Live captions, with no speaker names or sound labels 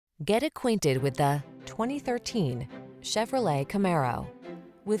Get acquainted with the 2013 Chevrolet Camaro.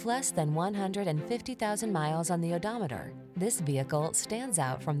 With less than 150,000 miles on the odometer, this vehicle stands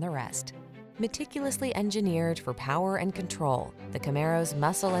out from the rest. Meticulously engineered for power and control, the Camaro's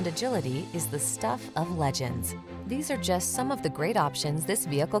muscle and agility is the stuff of legends. These are just some of the great options this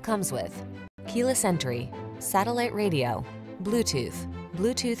vehicle comes with: keyless entry, satellite radio,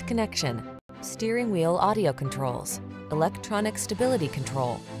 Bluetooth connection, steering wheel audio controls, electronic stability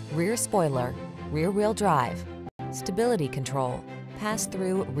control, rear spoiler, rear-wheel drive, stability control,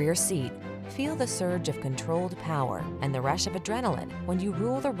 pass-through rear seat. Feel the surge of controlled power and the rush of adrenaline when you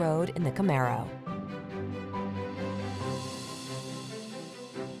rule the road in the Camaro.